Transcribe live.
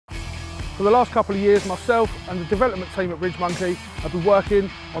For the last couple of years, myself and the development team at RidgeMonkey have been working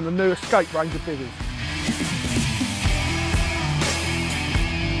on the new Escape range of bivvies.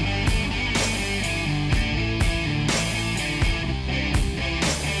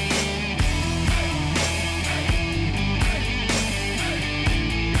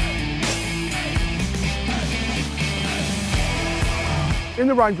 In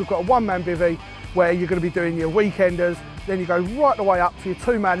the range, we've got a one-man bivvy where you're going to be doing your weekenders, then you go right the way up to your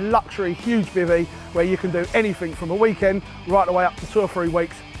two-man luxury huge bivvy where you can do anything from a weekend right the way up to 2 or 3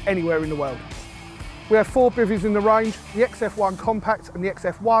 weeks anywhere in the world. We have 4 bivvies in the range, the XF1 Compact and the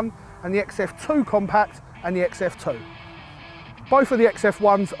XF1, and the XF2 Compact and the XF2. Both of the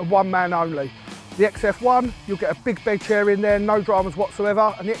XF1s are one man only. The XF1, you'll get a big bed chair in there, no dramas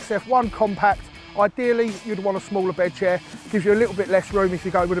whatsoever, and the XF1 Compact, ideally, you'd want a smaller bed chair. Gives you a little bit less room if you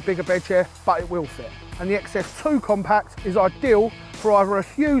go with a bigger bed chair, but it will fit. And the XF2 Compact is ideal for either a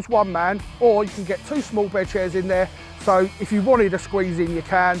huge one man, or you can get 2 small bed chairs in there. So if you wanted to squeeze in, you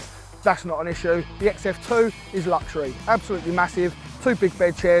can. That's not an issue. The XF2 is luxury, absolutely massive. 2 big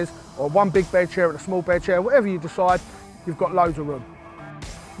bed chairs, or 1 big bed chair and a small bed chair, whatever you decide, you've got loads of room.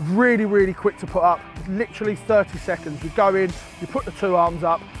 Really, really quick to put up, literally 30 seconds. You go in, you put the 2 arms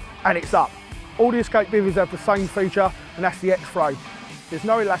up, and it's up. All the Escape bivvies have the same feature, and that's the X-Frame. There's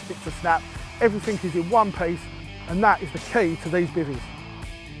no elastic to snap, everything is in one piece, and that is the key to these bivvies.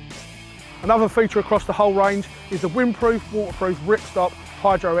 Another feature across the whole range is the windproof, waterproof, ripstop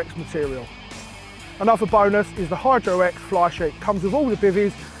HydroX material. Another bonus is the HydroX fly sheet. Comes with all the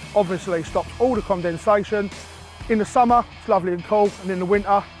bivvies, obviously stops all the condensation. In the summer, it's lovely and cool, and in the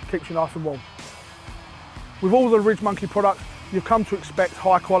winter, keeps you nice and warm. With all the RidgeMonkey products, you've come to expect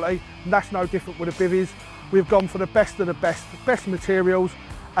high quality, and that's no different with the bivvies. We've gone for the best of the best materials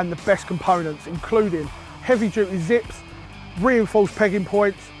and the best components, including heavy duty zips, reinforced pegging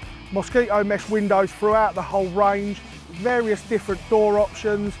points, mosquito mesh windows throughout the whole range, various different door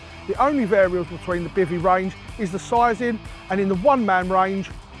options. The only variable between the bivvy range is the sizing, and in the one-man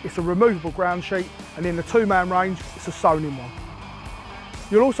range, it's a removable ground sheet, and in the two-man range, it's a sewn-in one.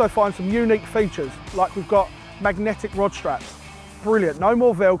 You'll also find some unique features, like we've got magnetic rod straps. Brilliant, no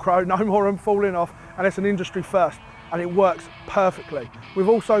more Velcro, no more them falling off, and it's an industry first, and it works perfectly. We've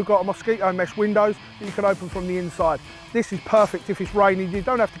also got a mosquito mesh windows that you can open from the inside. This is perfect if it's raining. You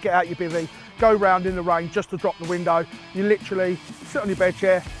don't have to get out your bivvy, go round in the rain just to drop the window. You literally sit on your bed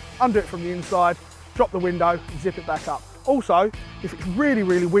chair, undo it from the inside, drop the window, and zip it back up. Also, if it's really,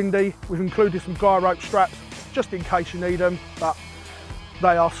 really windy, we've included some guy rope straps just in case you need them, but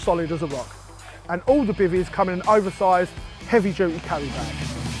they are solid as a rock. And all the bivvies come in an oversized, heavy-duty carry bag.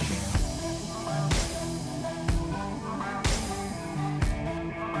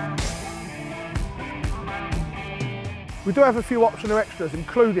 We do have a few optional extras,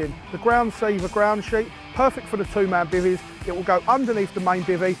 including the ground seaver ground sheet, perfect for the two-man bivvies. It will go underneath the main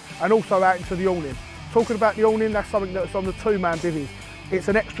bivvy and also out into the awning. Talking about the awning, that's something that's on the two-man bivvies. It's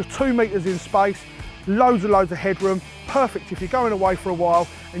an extra 2 metres in space, loads of headroom, perfect if you're going away for a while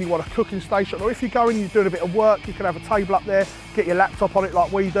and you want a cooking station, or if you're going and you're doing a bit of work, you can have a table up there, get your laptop on it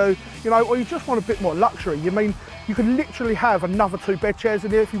like we do, you know, or you just want a bit more luxury. You mean, you could literally have another 2 bed chairs in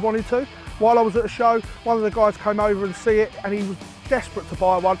here if you wanted to. While I was at the show, one of the guys came over and see it, and he was desperate to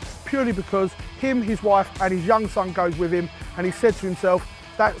buy one, purely because him, his wife and his young son goes with him, and he said to himself,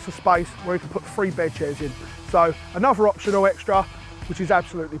 that's a space where he can put 3 bed chairs in. So another optional extra, which is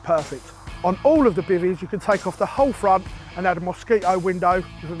absolutely perfect. On all of the bivvies, you can take off the whole front and add a mosquito window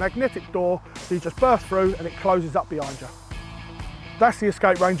with a magnetic door, so you just burst through and it closes up behind you. That's the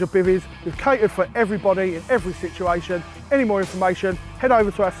Escape range of bivvies. We've catered for everybody in every situation. Any more information, head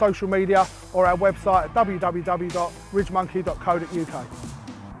over to our social media or our website at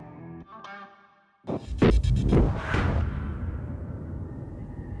www.ridgemonkey.co.uk.